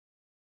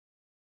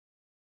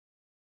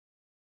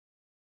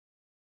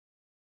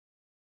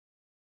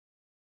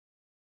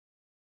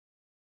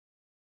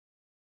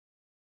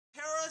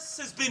Paris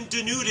has been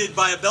denuded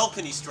by a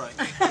balcony strike.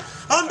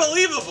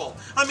 Unbelievable.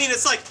 I mean,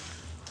 it's like,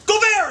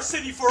 Gobert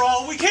City for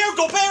all we care,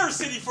 Gobert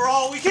City for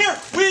all we care.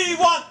 We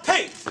want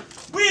paint.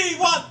 We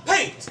want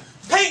paint.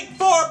 Paint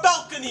for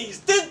balconies,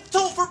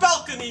 dental for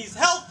balconies,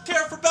 health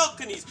care for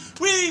balconies.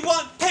 We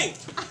want paint.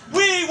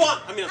 We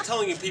want, I mean, I'm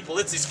telling you people,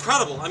 it's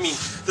incredible. I mean,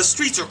 the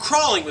streets are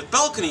crawling with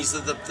balconies.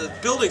 The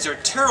buildings are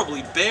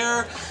terribly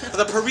bare.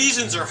 The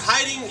Parisians are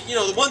hiding, you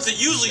know, the ones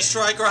that usually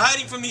strike are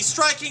hiding from these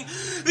striking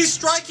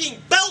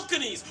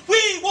balconies.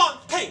 We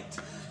want paint.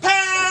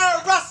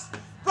 Paris,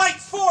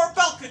 rights for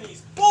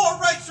balconies. More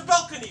rights for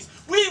balconies.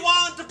 We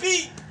want to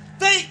be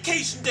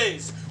vacation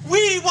days.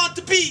 We want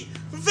to be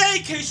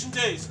vacation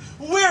days.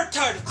 We're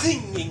tired of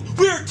cleaning.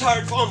 We're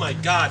tired of, oh my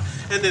God.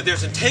 And then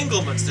there's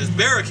entanglements. There's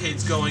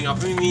barricades going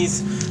up. I mean,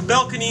 these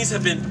balconies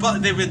have been,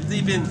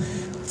 they've been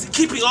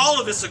keeping all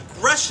of this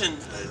aggression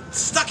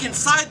stuck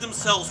inside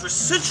themselves for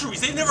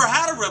centuries. They've never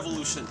had a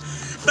revolution.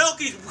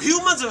 Balconies,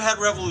 humans have had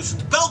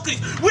revolutions.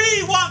 Balconies,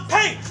 we want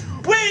paint.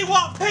 We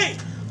want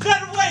paint.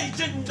 Get away,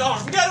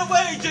 gendarme. Get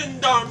away,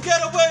 gendarme.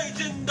 Get away,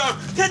 gendarme.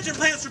 Pension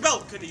plans for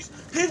balconies.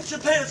 Pension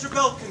plans for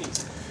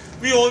balconies.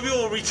 We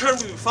will return.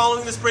 We'll be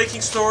following this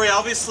breaking story.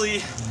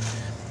 Obviously,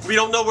 we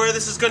don't know where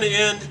this is going to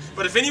end.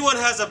 But if anyone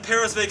has a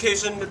Paris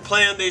vacation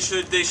planned, they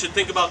should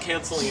think about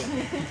canceling it.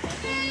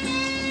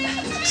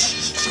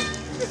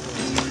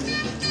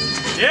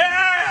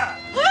 Yeah.